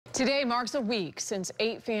Today marks a week since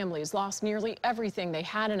 8 families lost nearly everything they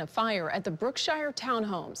had in a fire at the Brookshire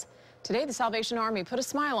Townhomes. Today, the Salvation Army put a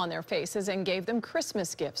smile on their faces and gave them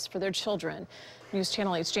Christmas gifts for their children. News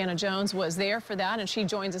Channel 8's Jana Jones was there for that, and she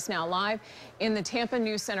joins us now live in the Tampa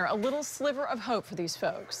News Center. A little sliver of hope for these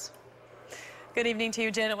folks. Good evening to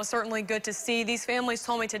you, Jen. It was certainly good to see. These families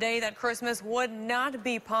told me today that Christmas would not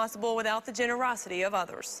be possible without the generosity of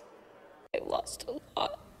others. I lost a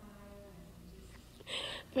lot,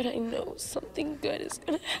 but I know something good is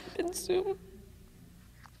going to happen soon.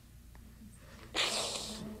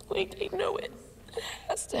 Like, I know it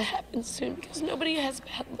has to happen soon because nobody has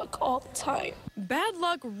bad luck all the time. Bad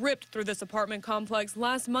luck ripped through this apartment complex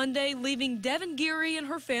last Monday, leaving Devin Geary and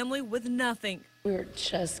her family with nothing. We were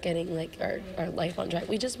just getting like our life on track.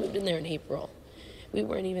 We just moved in there in April. We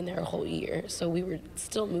weren't even there a whole year, so we were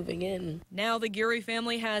still moving in. Now the Geary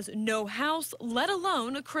family has no house, let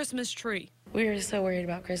alone a Christmas tree. We were so worried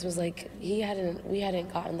about Christmas. Like, we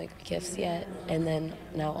hadn't gotten like gifts yet, and then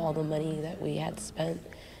now all the money that we had spent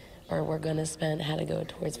or we're gonna spend had to go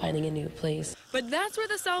towards finding a new place. But that's where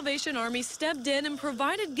the Salvation Army stepped in and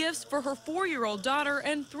provided gifts for her 4-year-old daughter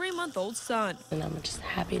and 3-month-old son. And I'm just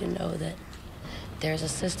happy to know that there's a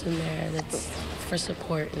system there that's for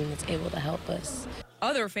support and it's able to help us.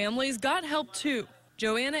 Other families got help too.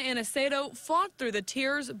 Joanna Aniceto fought through the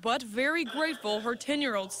tears, but very grateful her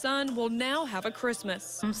 10-year-old son will now have a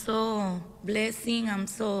Christmas. I'm so blessing. I'm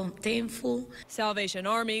so thankful. Salvation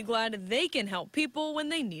Army glad they can help people when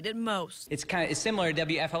they need it most. It's similar to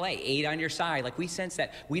WFLA, aid on your side. Like, we sense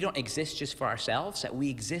that we don't exist just for ourselves, that we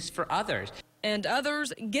exist for others. And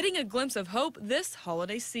others getting a glimpse of hope this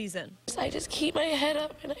holiday season. I just keep my head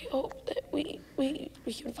up and I hope that we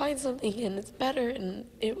can find something and it's better, and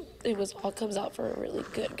it all comes out for a really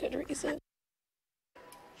good reason.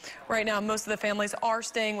 Right now, most of the families are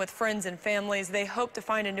staying with friends and families. They hope to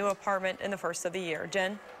find a new apartment in the first of the year.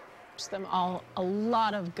 Jen? Wish them all a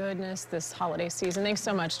lot of goodness this holiday season. Thanks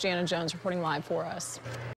so much, Jana Jones, reporting live for us.